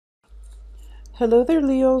Hello there,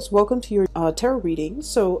 Leos. Welcome to your tarot reading.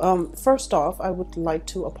 So, first off, I would like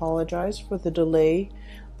to apologize for the delay,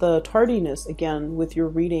 the tardiness again with your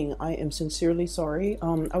reading. I am sincerely sorry.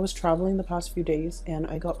 I was traveling the past few days and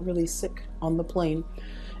I got really sick on the plane.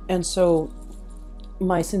 And so,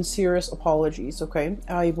 my sincerest apologies, okay?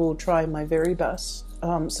 I will try my very best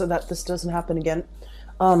so that this doesn't happen again.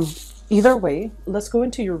 Either way, let's go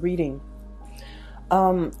into your reading.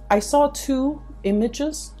 I saw two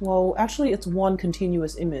images. Well, actually it's one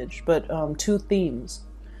continuous image, but two themes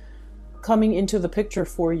coming into the picture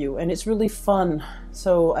for you, and it's really fun.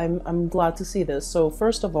 So I'm glad to see this. So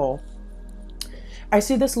first of all, I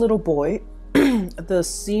see this little boy. The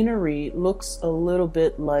scenery looks a little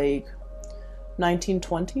bit like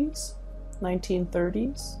 1920s,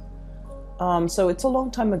 1930s. So it's a long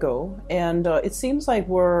time ago, and it seems like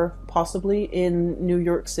we're possibly in New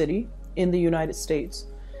York City in the United States.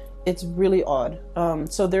 It's really odd.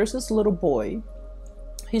 So there's this little boy.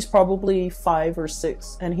 He's probably 5 or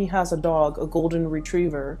 6, and he has a dog, a golden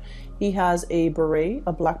retriever. He has a beret,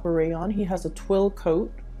 a black beret on. He has a twill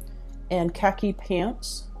coat and khaki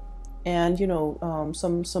pants, and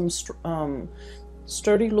some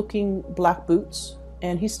sturdy looking black boots.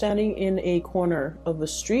 And he's standing in a corner of a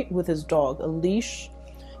street with his dog, a leash.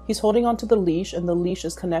 He's holding onto the leash, and the leash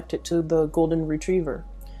is connected to the golden retriever.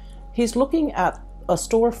 He's looking at a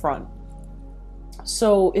storefront.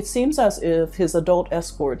 So it seems as if his adult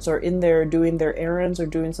escorts are in there doing their errands or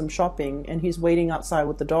doing some shopping, and he's waiting outside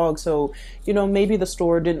with the dog. So, maybe the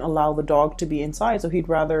store didn't allow the dog to be inside, so he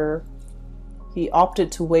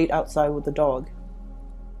opted to wait outside with the dog.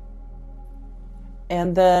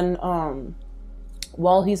 And then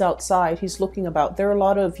while he's outside, he's looking about. There are a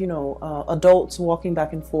lot of, adults walking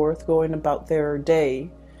back and forth, going about their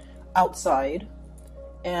day outside.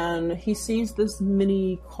 And he sees this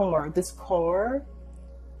mini car,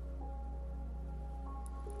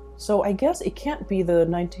 so I guess it can't be the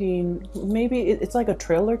maybe it's like a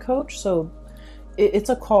trailer coach. So it's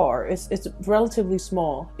a car, it's relatively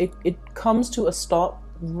small. It comes to a stop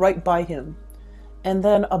right by him, and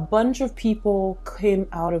then a bunch of people came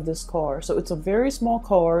out of this car. So it's a very small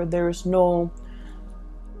car. There's no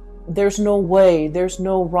way, there's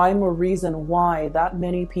no rhyme or reason why that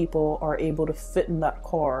many people are able to fit in that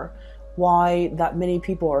car, why that many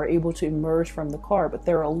people are able to emerge from the car. But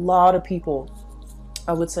there are a lot of people,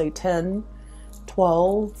 I would say 10,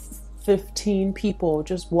 12, 15 people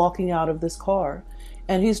just walking out of this car.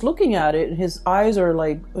 And he's looking at it, and his eyes are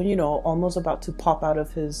like, almost about to pop out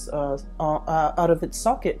of his out of its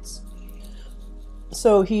sockets.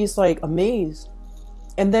 So he's like amazed.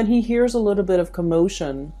 And then he hears a little bit of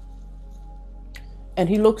commotion. And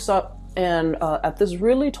he looks up and at this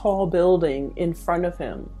really tall building in front of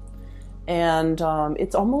him. And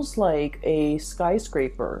it's almost like a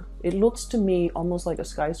skyscraper. It looks to me almost like a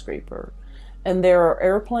skyscraper. And there are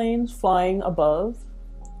airplanes flying above,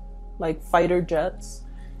 like fighter jets.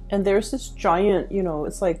 And there's this giant,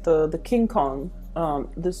 it's like the King Kong,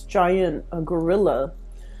 this giant gorilla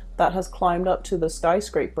that has climbed up to the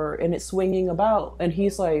skyscraper, and it's swinging about. And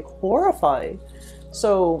he's like horrified.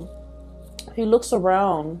 So he looks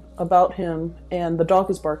around about him, and the dog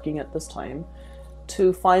is barking at this time,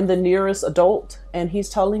 to find the nearest adult. And he's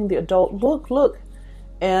telling the adult, look.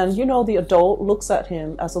 And the adult looks at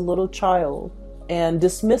him as a little child and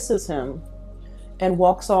dismisses him and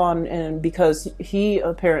walks on. And because he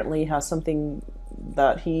apparently has something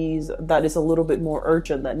that is a little bit more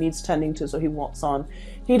urgent, that needs tending to, so he walks on.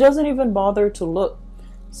 He doesn't even bother to look.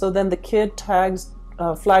 So then the kid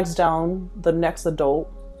flags down the next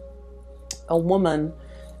adult, a woman,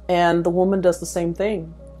 and the woman does the same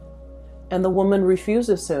thing. And the woman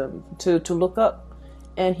refuses him to look up,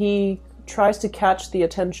 and he tries to catch the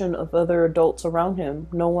attention of other adults around him.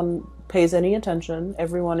 No one pays any attention.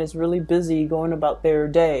 Everyone is really busy going about their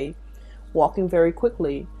day, walking very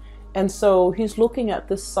quickly. And so he's looking at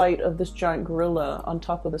this sight of this giant gorilla on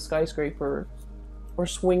top of the skyscraper, or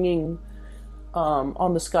swinging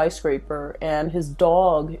on the skyscraper, and his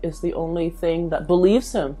dog is the only thing that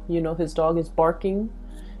believes him. His dog is barking,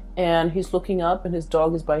 and he's looking up, and his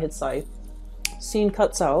dog is by his side. Scene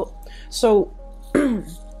cuts out. So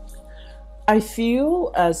I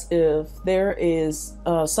feel as if there is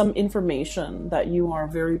some information that you are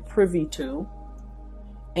very privy to,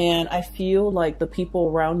 and I feel like the people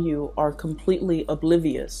around you are completely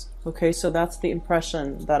oblivious. Okay, so that's the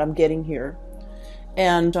impression that I'm getting here.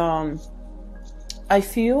 And I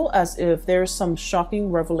feel as if there's some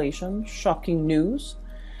shocking revelation, shocking news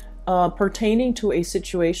pertaining to a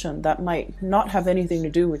situation that might not have anything to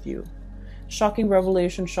do with you. shocking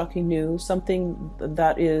revelation, shocking news, something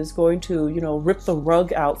that is going to, rip the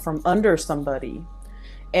rug out from under somebody.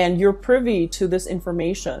 And you're privy to this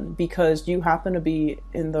information because you happen to be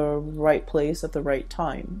in the right place at the right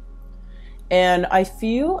time. And I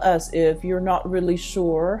feel as if you're not really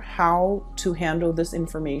sure how to handle this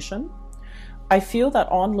information. I feel that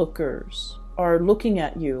onlookers are looking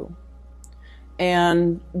at you,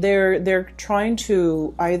 and they're trying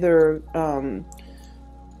to either, I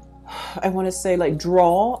want to say, like,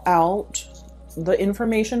 draw out the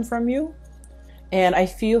information from you. And I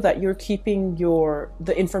feel that you're keeping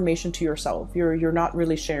the information to yourself. You're not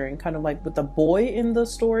really sharing, kind of like with the boy in the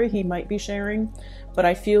story, he might be sharing, but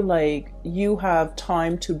I feel like you have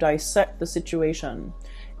time to dissect the situation.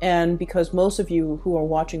 And because most of you who are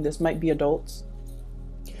watching this might be adults,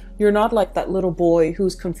 you're not like that little boy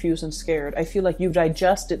who's confused and scared. I feel like you've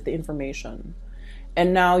digested the information,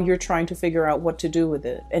 and now you're trying to figure out what to do with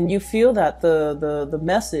it. And you feel that the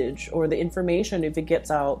message or the information, if it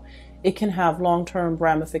gets out, it can have long-term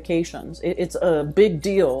ramifications. It's a big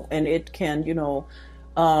deal, and it can,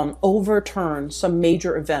 overturn some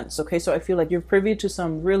major events. Okay, so I feel like you're privy to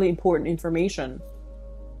some really important information,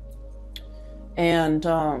 and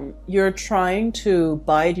you're trying to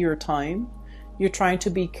bide your time. You're trying to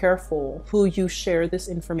be careful who you share this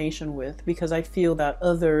information with, because I feel that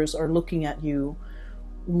others are looking at you,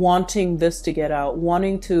 wanting this to get out,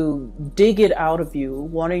 wanting to dig it out of you,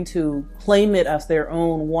 wanting to claim it as their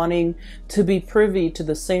own, wanting to be privy to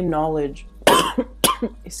the same knowledge.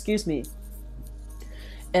 Excuse me.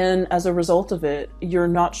 And as a result of it, you're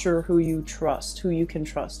not sure who you can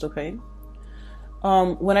trust, okay?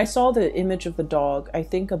 When I saw the image of the dog, I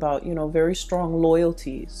think about, very strong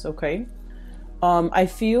loyalties, okay? I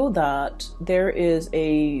feel that there is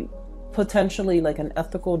a potentially like an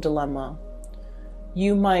ethical dilemma.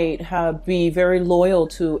 You might be very loyal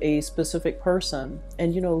to a specific person.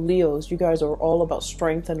 And, Leos, you guys are all about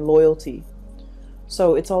strength and loyalty.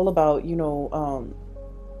 So it's all about,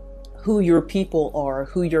 who your people are,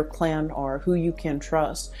 who your clan are, who you can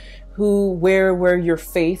trust, where your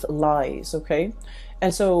faith lies, okay?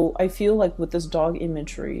 And so I feel like with this dog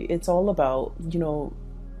imagery, it's all about,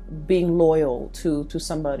 being loyal to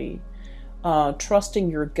somebody, trusting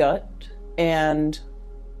your gut, and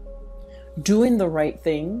doing the right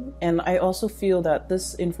thing. And I also feel that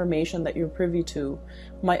this information that you're privy to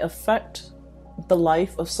might affect the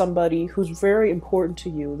life of somebody who's very important to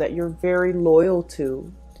you, that you're very loyal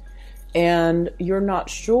to. And you're not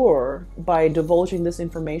sure by divulging this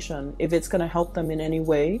information if it's going to help them in any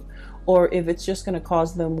way, or if it's just going to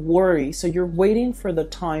cause them worry. So you're waiting for the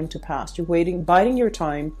time to pass. You're biding your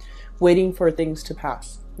time, waiting for things to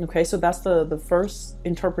pass. Okay, so that's the first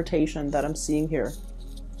interpretation that I'm seeing here.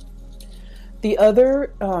 The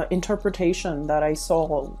other interpretation that I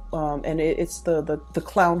saw, and it's the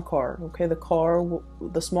clown car, okay,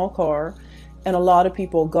 the small car, and a lot of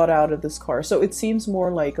people got out of this car. So it seems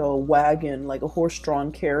more like a wagon, like a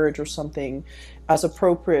horse-drawn carriage or something, as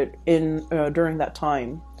appropriate during that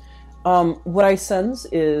time. What I sense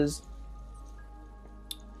is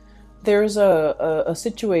there's a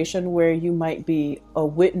situation where you might be a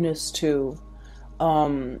witness to.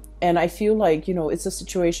 And I feel like, it's a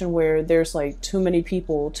situation where there's like too many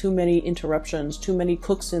people, too many interruptions, too many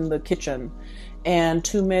cooks in the kitchen, and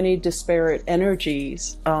too many disparate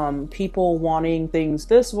energies, people wanting things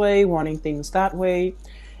this way, wanting things that way.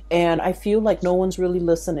 And I feel like no one's really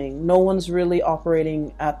listening. No one's really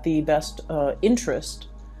operating at the best interest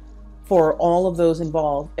for all of those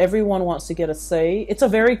involved. Everyone wants to get a say. It's a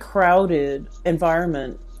very crowded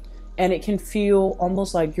environment. And it can feel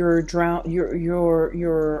almost like you're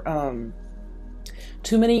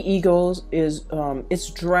too many egos it's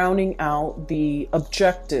drowning out the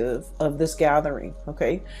objective of this gathering.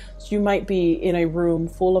 Okay, so you might be in a room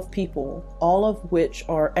full of people, all of which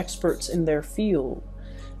are experts in their field,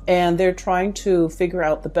 and they're trying to figure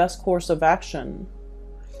out the best course of action.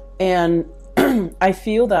 And I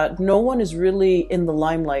feel that no one is really in the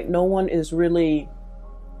limelight. No one has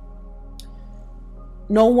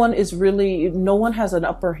an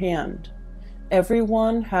upper hand.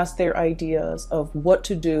 Everyone has their ideas of what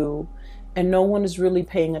to do, and no one is really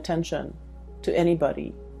paying attention to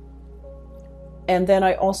anybody. And then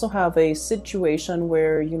I also have a situation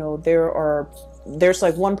where, there's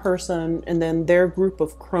like one person and then their group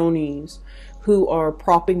of cronies who are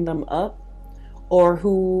propping them up, or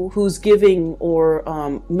who's giving or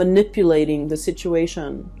manipulating the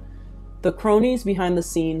situation. The cronies behind the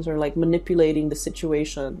scenes are like manipulating the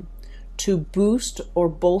situation to boost or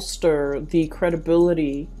bolster the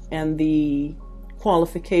credibility and the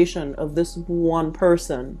qualification of this one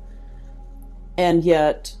person. And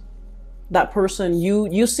yet that person,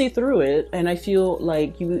 you see through it, and I feel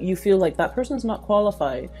like you feel like that person's not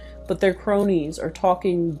qualified, but their cronies are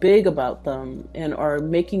talking big about them and are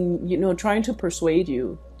making, trying to persuade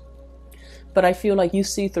you. But I feel like you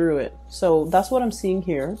see through it. So that's what I'm seeing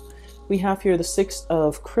here. We have here the Six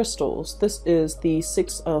of Crystals. This is the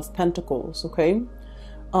Six of Pentacles, okay?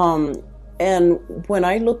 And when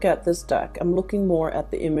I look at this deck, I'm looking more at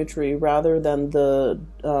the imagery rather than the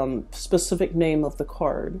specific name of the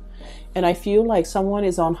card. And I feel like someone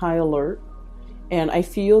is on high alert, and I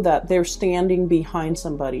feel that they're standing behind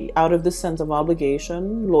somebody out of this sense of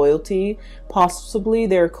obligation, loyalty. Possibly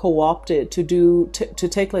they're co-opted to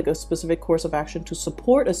take like a specific course of action to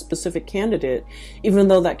support a specific candidate, even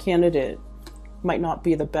though that candidate might not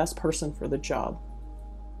be the best person for the job.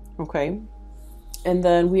 Okay? And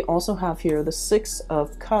then we also have here the Six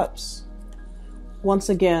of Cups. Once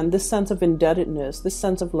again, this sense of indebtedness, this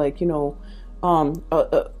sense of like,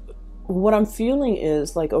 what I'm feeling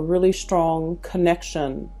is like a really strong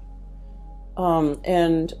connection.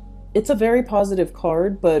 And it's a very positive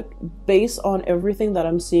card, but based on everything that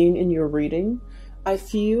I'm seeing in your reading, I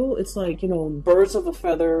feel it's like, birds of a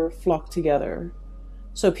feather flock together.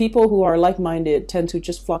 So people who are like-minded tend to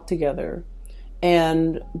just flock together.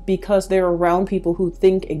 And because they're around people who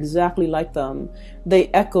think exactly like them, they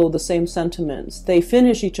echo the same sentiments. They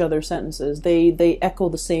finish each other's sentences. They echo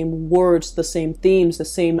the same words, the same themes, the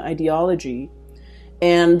same ideology.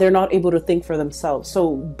 And they're not able to think for themselves.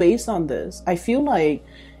 So based on this, I feel like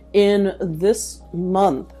in this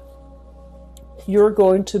month, you're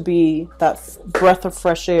going to be that breath of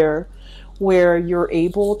fresh air where you're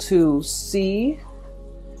able to see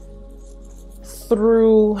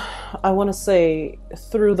through, I want to say,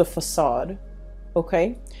 through the facade,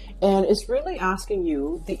 okay? And it's really asking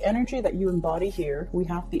you, the energy that you embody here, we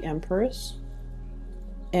have the Empress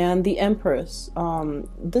and the Empress.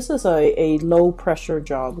 This is a low pressure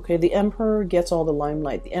job, okay? The Emperor gets all the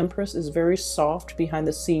limelight. The Empress is very soft, behind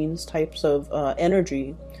the scenes types of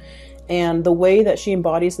energy. And the way that she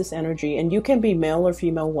embodies this energy, and you can be male or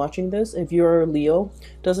female watching this. If you're a Leo,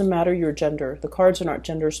 doesn't matter your gender. The cards are not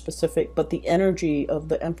gender specific, but the energy of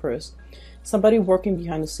the Empress, somebody working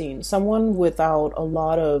behind the scenes, someone without a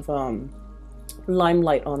lot of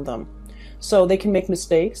limelight on them. So they can make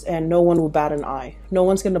mistakes and no one will bat an eye. No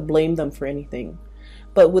one's going to blame them for anything.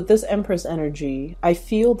 But with this Empress energy, I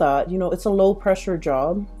feel that, it's a low pressure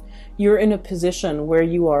job. You're in a position where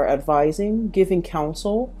you are advising, giving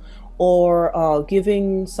counsel, or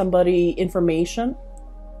giving somebody information.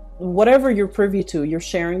 Whatever you're privy to, you're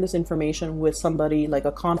sharing this information with somebody like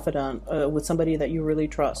a confidant, with somebody that you really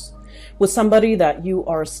trust, with somebody that you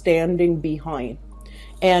are standing behind.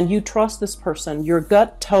 And you trust this person. Your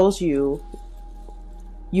gut tells you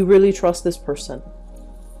you really trust this person.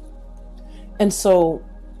 And so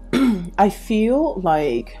I feel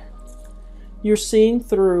like you're seeing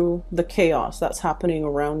through the chaos that's happening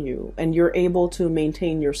around you, and you're able to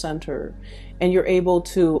maintain your center, and you're able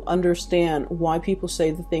to understand why people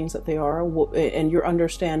say the things that they are, and you're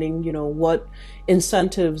understanding, what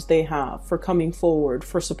incentives they have for coming forward,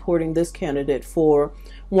 for supporting this candidate, for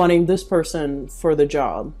wanting this person for the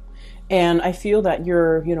job. And I feel that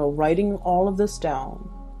you're, writing all of this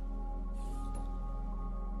down,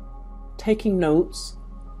 taking notes,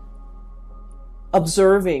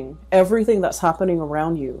 observing everything that's happening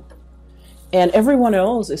around you. And everyone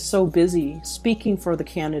else is so busy speaking for the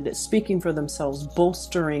candidate, speaking for themselves,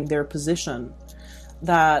 bolstering their position,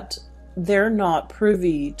 that they're not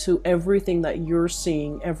privy to everything that you're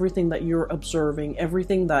seeing, everything that you're observing,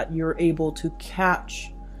 everything that you're able to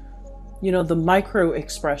catch. The micro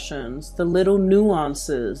expressions, the little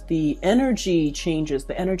nuances, the energy changes,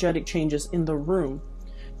 the energetic changes in the room.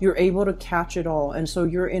 You're able to catch it all. And so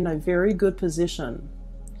you're in a very good position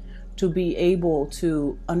to be able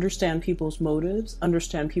to understand people's motives,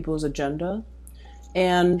 understand people's agenda.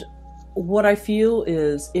 And what I feel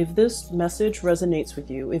is, if this message resonates with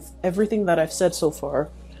you, if everything that I've said so far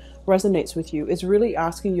resonates with you, it's really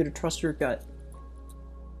asking you to trust your gut.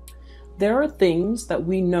 There are things that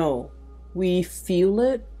we know, we feel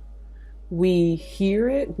it, we hear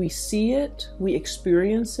it, we see it, we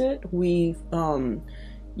experience it, we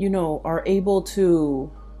are able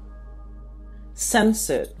to sense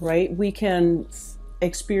it, right? We can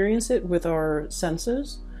experience it with our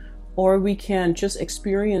senses, or we can just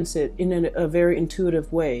experience it in a very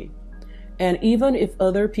intuitive way. And even if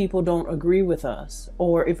other people don't agree with us,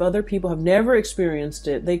 or if other people have never experienced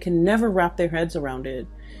it, they can never wrap their heads around it,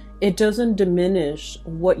 it doesn't diminish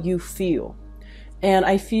what you feel. And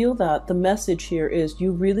I feel that the message here is,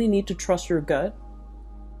 you really need to trust your gut.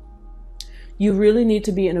 You really need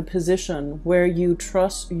to be in a position where you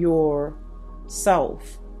trust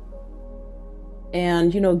yourself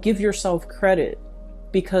and, you know, give yourself credit,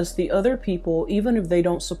 because the other people, even if they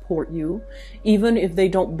don't support you, even if they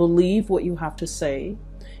don't believe what you have to say,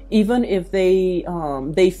 even if they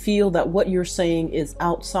feel that what you're saying is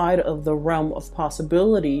outside of the realm of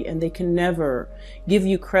possibility and they can never give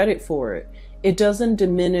you credit for it, it doesn't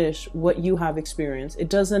diminish what you have experienced.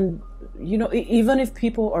 It doesn't, you know, even if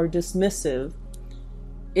people are dismissive,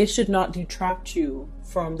 it should not detract you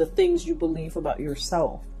from the things you believe about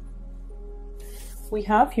yourself. We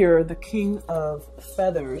have here the King of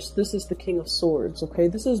Feathers. This is the King of Swords, okay?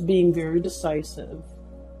 This is being very decisive.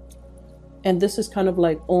 And this is kind of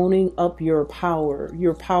like owning up your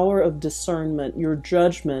power of discernment, your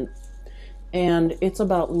judgment. And it's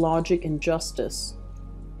about logic and justice.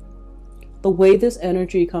 The way this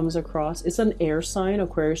energy comes across, it's an air sign,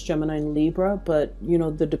 Aquarius, Gemini, and Libra, but you know,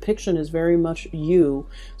 the depiction is very much you.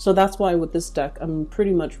 So that's why with this deck, I'm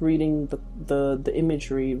pretty much reading the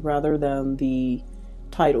imagery rather than the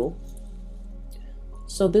title.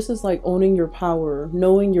 So this is like owning your power,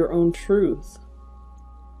 knowing your own truth,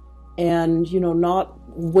 and, you know, not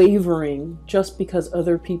wavering just because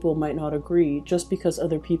other people might not agree, just because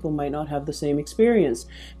other people might not have the same experience,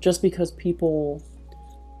 just because people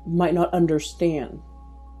might not understand.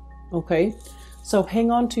 Okay, so hang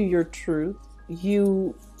on to your truth.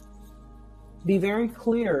 You be very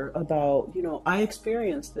clear about, you know, I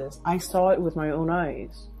experienced this, I saw it with my own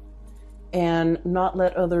eyes, and not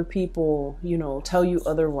let other people, you know, tell you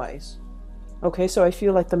otherwise. Okay, so I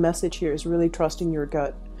feel like the message here is really trusting your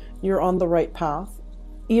gut. You're on the right path.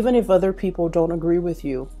 Even if other people don't agree with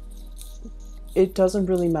you, it doesn't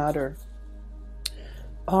really matter.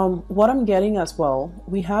 What I'm getting as well,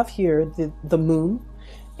 we have here the moon,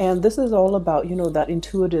 and this is all about, you know, that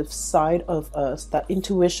intuitive side of us, that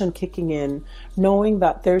intuition kicking in, knowing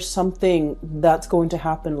that there's something that's going to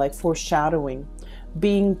happen, like foreshadowing,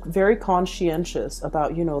 being very conscientious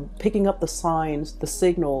about, you know, picking up the signs, the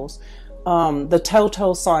signals, the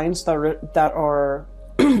telltale signs that are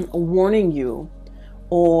warning you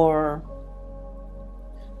or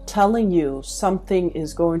telling you something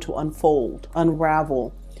is going to unfold,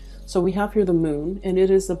 unravel. So we have here the moon, and it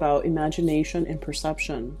is about imagination and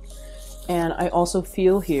perception. And I also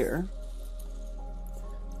feel here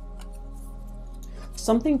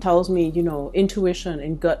something tells me, you know, intuition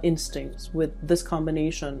and gut instincts with this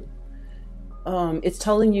combination. It's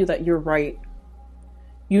telling you that you're right.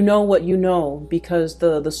 You know what you know, because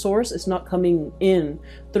the source is not coming in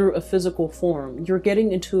through a physical form. You're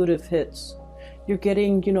getting intuitive hits. You're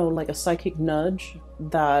getting, you know, like a psychic nudge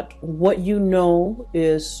that what you know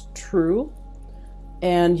is true,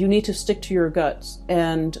 and you need to stick to your guts.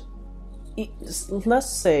 And let's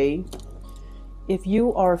say if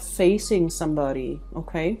you are facing somebody,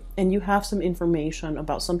 okay, and you have some information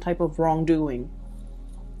about some type of wrongdoing,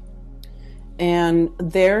 and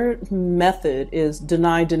their method is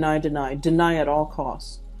deny, deny, deny, deny at all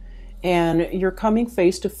costs. And you're coming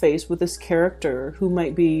face to face with this character who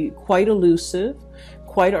might be quite elusive,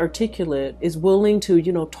 quite articulate, is willing to,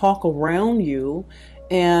 you know, talk around you,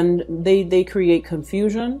 and they create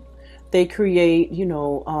confusion. They create, you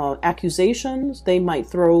know, accusations. They might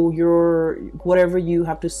throw your whatever you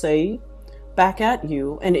have to say back at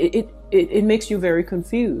you, and it makes you very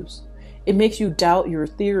confused. It makes you doubt your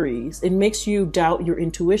theories. It makes you doubt your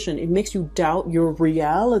intuition. It makes you doubt your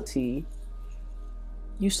reality.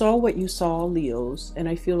 You saw what you saw, Leos, and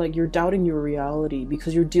I feel like you're doubting your reality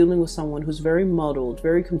because you're dealing with someone who's very muddled,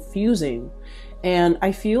 very confusing. And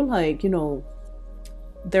I feel like, you know,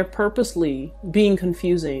 they're purposely being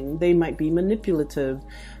confusing. They might be manipulative.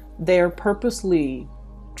 They're purposely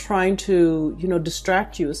trying to, you know,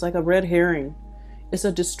 distract you. It's like a red herring. It's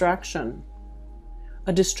a distraction.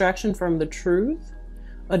 A distraction from the truth,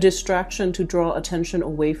 a distraction to draw attention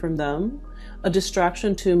away from them, a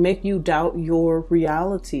distraction to make you doubt your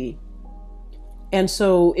reality. And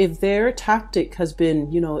so if their tactic has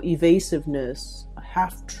been, you know, evasiveness,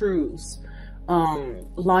 half-truths,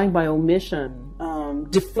 lying by omission,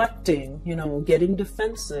 deflecting, you know, getting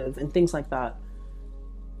defensive and things like that,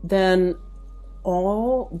 then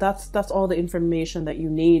that's all the information that you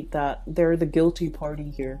need, that they're the guilty party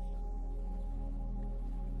here.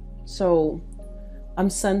 So I'm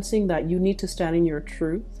sensing that you need to stand in your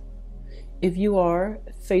truth. If you are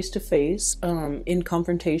face to face in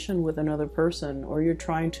confrontation with another person, or you're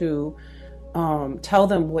trying to tell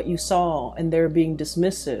them what you saw and they're being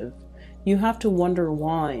dismissive, you have to wonder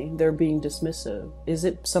why they're being dismissive. Is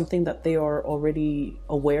it something that they are already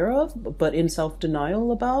aware of but in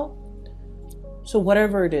self-denial about? So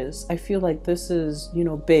whatever it is, I feel like this is, you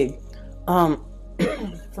know, big. Um,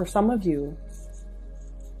 for some of you,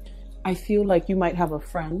 I feel like you might have a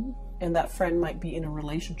friend, and that friend might be in a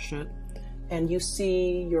relationship, and you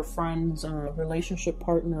see your friend's relationship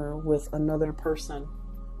partner with another person,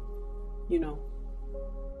 you know.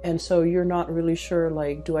 And so you're not really sure,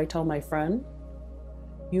 like, do I tell my friend?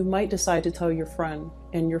 You might decide to tell your friend,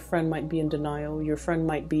 and your friend might be in denial. Your friend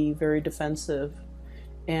might be very defensive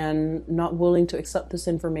and not willing to accept this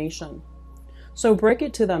information. So break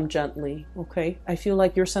it to them gently, okay? I feel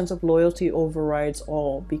like your sense of loyalty overrides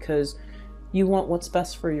all, because you want what's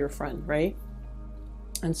best for your friend, right?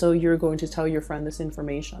 And so you're going to tell your friend this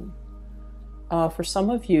information. For some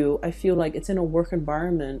of you, I feel like it's in a work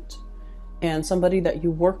environment, and somebody that you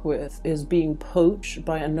work with is being poached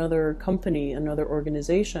by another company, another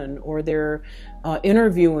organization, or they're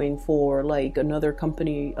interviewing for like another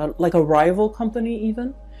company, like a rival company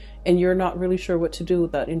even, and you're not really sure what to do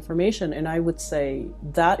with that information. And I would say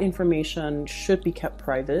that information should be kept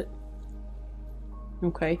private,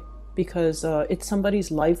 okay? Because it's somebody's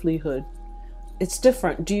livelihood. It's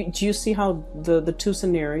different. Do you see how the two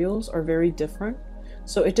scenarios are very different?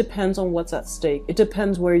 So it depends on what's at stake. It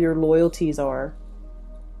depends where your loyalties are.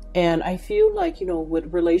 And I feel like, you know,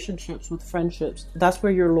 with relationships, with friendships, that's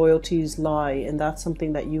where your loyalties lie, and that's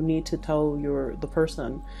something that you need to tell the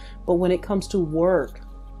person. But when it comes to work,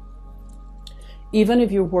 even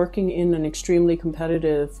if you're working in an extremely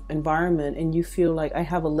competitive environment and you feel like I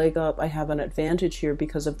have a leg up, I have an advantage here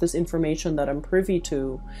because of this information that I'm privy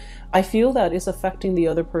to, I feel that it's affecting the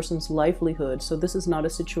other person's livelihood. So this is not a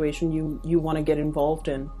situation you want to get involved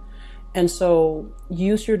in. And so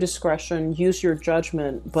use your discretion, use your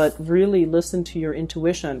judgment, but really listen to your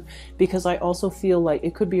intuition, because I also feel like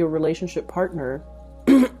it could be a relationship partner,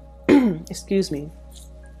 excuse me,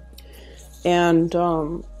 and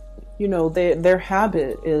you know, their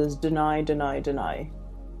habit is deny, deny, deny.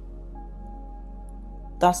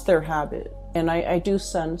 That's their habit. And I do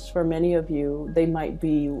sense for many of you, they might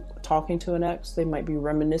be talking to an ex, they might be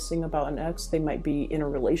reminiscing about an ex, they might be in a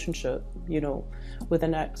relationship, you know, with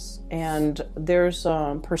an ex. And there's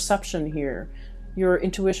perception here. Your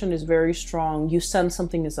intuition is very strong. You sense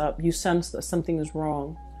something is up. You sense that something is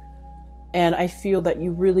wrong. And I feel that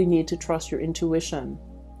you really need to trust your intuition.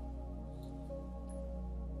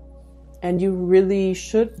 And you really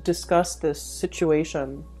should discuss this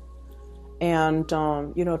situation and,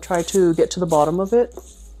 you know, try to get to the bottom of it.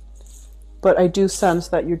 But I do sense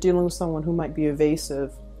that you're dealing with someone who might be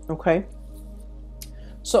evasive, okay?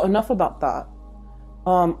 So enough about that.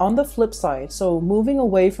 On the flip side, so moving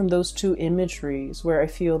away from those two imageries where I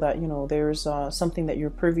feel that, you know, there's something that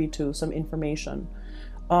you're privy to, some information.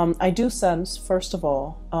 I do sense, first of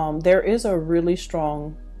all, there is a really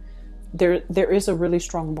strong there is a really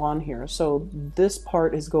strong bond here. So this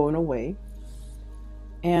part is going away.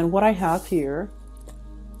 And what I have here,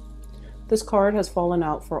 this card has fallen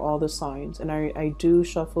out for all the signs. And I do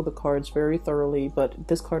shuffle the cards very thoroughly, but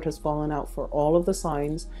this card has fallen out for all of the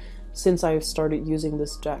signs since I've started using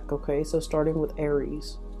this deck. Okay, so starting with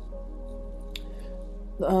Aries.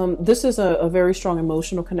 This is a very strong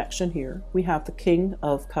emotional connection here. We have the King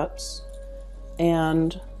of Cups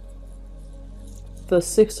and the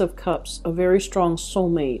Six of Cups, a very strong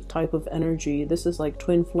soulmate type of energy. This is like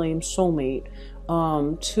twin flame soulmate.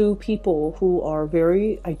 Two people who are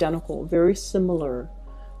very identical, very similar,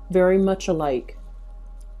 very much alike.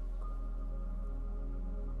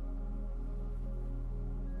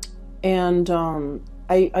 And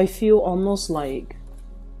I feel almost like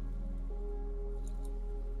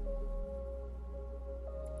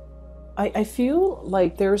I feel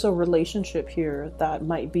like there's a relationship here that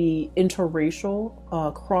might be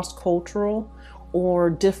interracial, cross-cultural,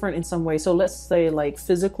 or different in some way. So let's say like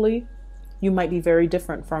physically, you might be very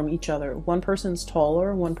different from each other. One person's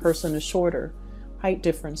taller, one person is shorter. Height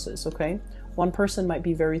differences, okay? One person might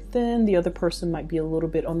be very thin, the other person might be a little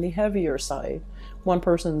bit on the heavier side. One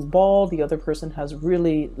person's bald, the other person has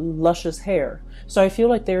really luscious hair. So I feel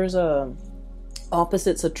like there's a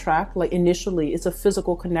opposites attract. Like initially it's a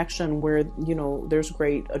physical connection where, you know, there's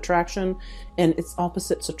great attraction and it's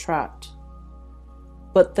opposites attract.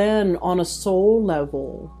 But then on a soul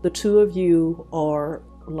level, the two of you are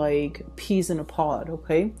like peas in a pod,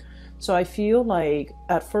 okay? So I feel like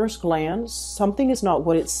at first glance, something is not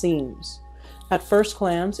what it seems. At first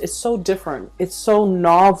glance, it's so different. It's so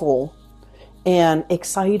novel and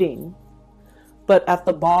exciting. But at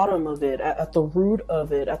the bottom of it, at the root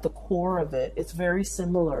of it, at the core of it, it's very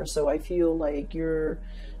similar. So I feel like you're,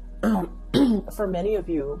 for many of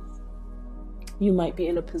you, you might be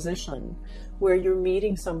in a position where you're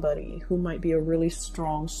meeting somebody who might be a really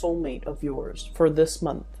strong soulmate of yours for this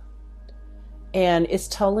month. And it's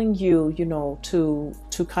telling you, you know, to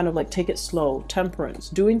kind of like take it slow, temperance,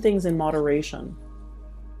 doing things in moderation.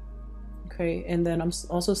 Okay, and then I'm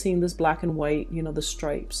also seeing this black and white, you know, the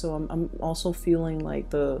stripes. So I'm also feeling like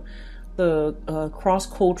the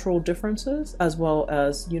cross-cultural differences, as well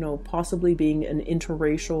as, you know, possibly being an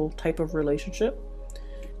interracial type of relationship.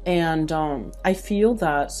 And I feel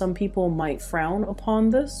that some people might frown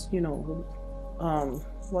upon this, you know,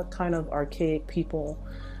 what kind of archaic people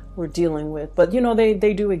we're dealing with. But, you know,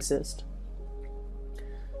 they do exist.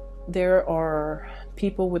 There are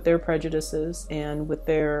people with their prejudices and with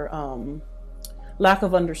their lack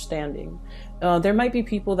of understanding. There might be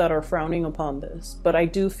people that are frowning upon this, but I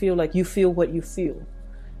do feel like you feel what you feel,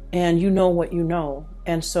 and you know what you know.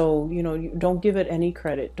 And so, you know, you don't give it any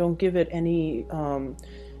credit. Don't give it any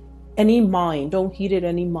mind. Don't heed it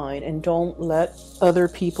any mind, and don't let other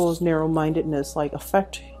people's narrow-mindedness like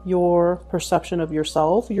affect your perception of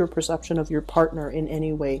yourself, your perception of your partner in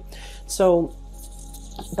any way. So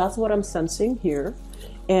that's what I'm sensing here.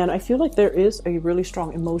 And I feel like there is a really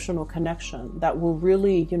strong emotional connection that will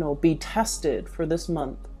really, you know, be tested for this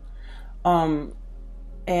month. And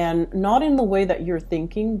not in the way that you're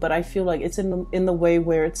thinking, but I feel like it's in the way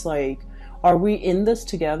where it's like, are we in this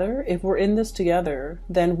together? If we're in this together,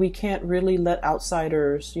 then we can't really let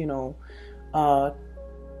outsiders, you know,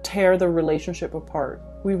 tear the relationship apart.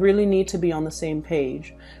 We really need to be on the same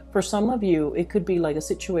page. For some of you, it could be like a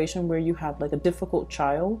situation where you have like a difficult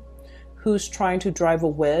child who's trying to drive a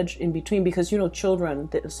wedge in between, because, you know, children,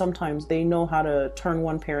 sometimes they know how to turn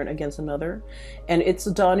one parent against another, and it's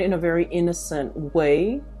done in a very innocent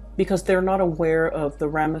way because they're not aware of the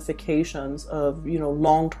ramifications of, you know,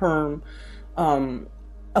 long-term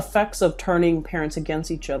effects of turning parents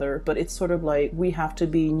against each other. But it's sort of like we have to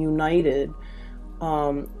be united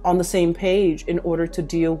on the same page in order to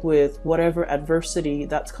deal with whatever adversity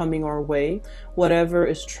that's coming our way, whatever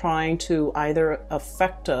is trying to either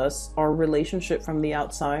affect us, our relationship from the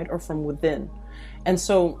outside or from within. And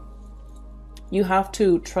so you have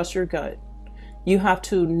to trust your gut. You have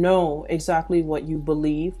to know exactly what you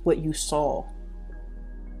believe, what you saw,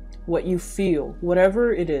 what you feel,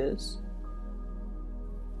 whatever it is.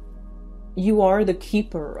 You are the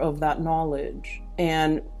keeper of that knowledge.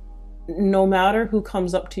 And no matter who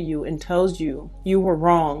comes up to you and tells you you were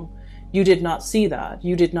wrong, you did not see that,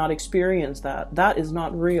 you did not experience that, that is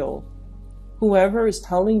not real. Whoever is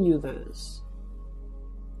telling you this,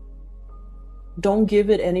 don't give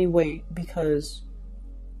it any weight, because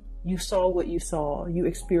you saw what you saw, you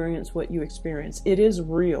experienced what you experienced. It is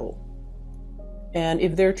real. And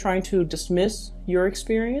if they're trying to dismiss your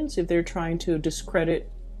experience, if they're trying to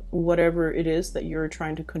discredit whatever it is that you're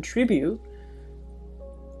trying to contribute,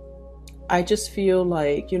 I just feel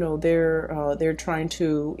like, you know, they're trying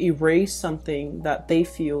to erase something that they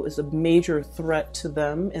feel is a major threat to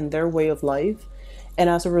them and their way of life. And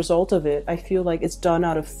as a result of it, I feel like it's done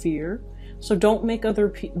out of fear. So don't make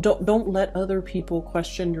don't let other people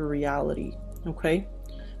question your reality. Okay?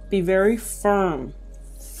 Be very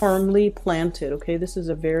firmly planted. Okay? This is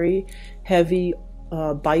a very heavy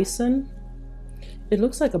bison. It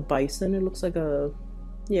looks like a bison. It looks like a,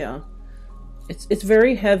 yeah. It's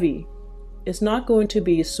very heavy. It's not going to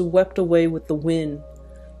be swept away with the wind.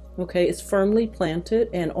 Okay, it's firmly planted,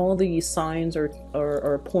 and all these signs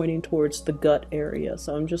are pointing towards the gut area.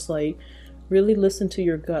 So I'm just like, really listen to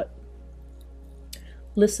your gut.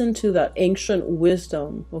 Listen to that ancient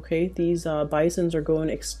wisdom. Okay, these bisons are going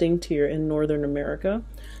extinct here in Northern America.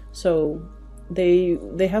 So they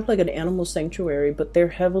have like an animal sanctuary, but they're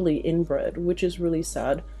heavily inbred, which is really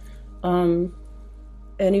sad.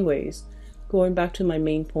 Anyways, going back to my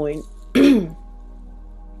main point.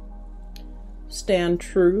 Stand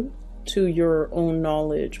true to your own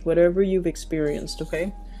knowledge, whatever you've experienced.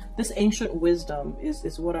 Okay, this ancient wisdom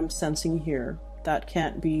is what I'm sensing here. That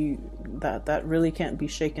can't be, that really can't be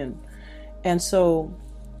shaken. And so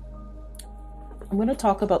I'm going to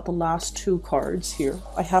talk about the last two cards here.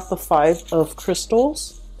 I have the Five of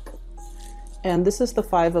Crystals, and this is the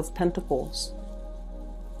Five of Pentacles.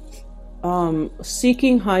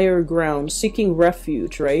 Seeking higher ground, seeking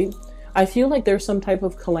refuge, right? I feel like there's some type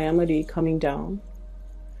of calamity coming down,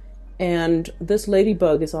 and this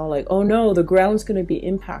ladybug is all like, oh no, the ground's going to be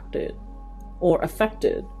impacted or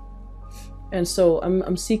affected. And so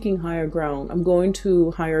I'm seeking higher ground. I'm going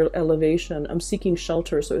to higher elevation. I'm seeking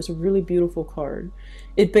shelter. So it's a really beautiful card.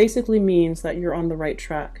 It basically means that you're on the right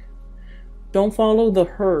track. Don't follow the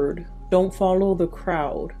herd. Don't follow the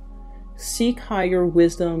crowd. Seek higher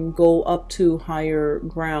wisdom, go up to higher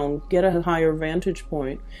ground, get a higher vantage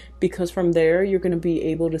point, because from there you're going to be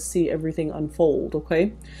able to see everything unfold.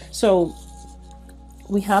 Okay, so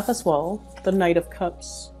We have as well the Knight of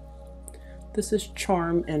Cups. This is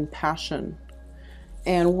charm and passion.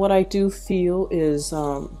 And what I do feel is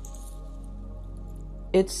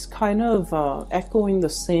it's kind of echoing the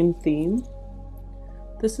same theme.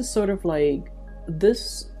 This is sort of like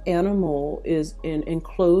this animal is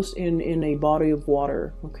enclosed in a body of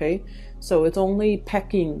water, okay? So it's only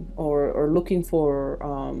pecking or looking for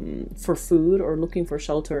food or looking for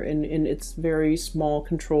shelter in its very small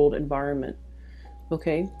controlled environment,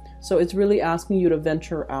 okay? So it's really asking you to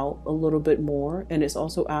venture out a little bit more, and it's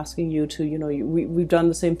also asking you to, you know, we've done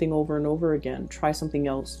the same thing over and over again, try something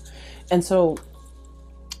else. And so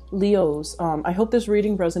Leos, I hope this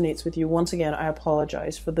reading resonates with you. Once again, I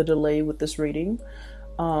apologize for the delay with this reading.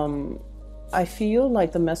 I feel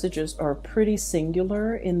like the messages are pretty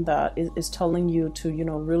singular in that it's telling you to, you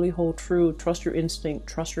know, really hold true, trust your instinct,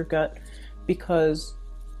 trust your gut, because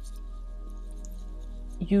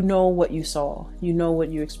you know what you saw, you know what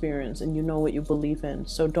you experienced, and you know what you believe in.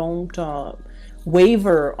 So don't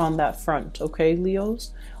waver on that front, okay,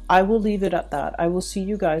 Leos? I will leave it at that. I will see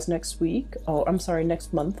you guys next week. Oh, I'm sorry,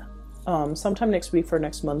 next month. Sometime next week for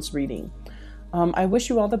next month's reading. I wish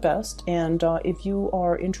you all the best, and if you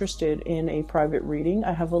are interested in a private reading,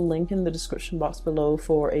 I have a link in the description box below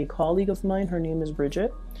for a colleague of mine. Her name is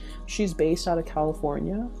Bridget. She's based out of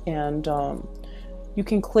California, and you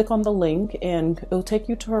can click on the link and it'll take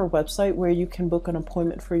you to her website where you can book an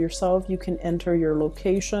appointment for yourself. You can enter your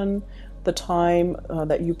location, the time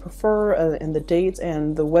that you prefer, and the dates,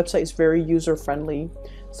 and the website is very user friendly.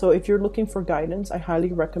 So if you're looking for guidance, I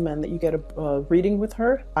highly recommend that you get a reading with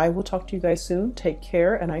her. I will talk to you guys soon. Take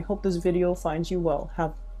care, and I hope this video finds you well.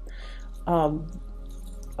 Have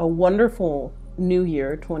a wonderful new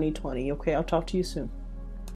year 2020. Okay, I'll talk to you soon.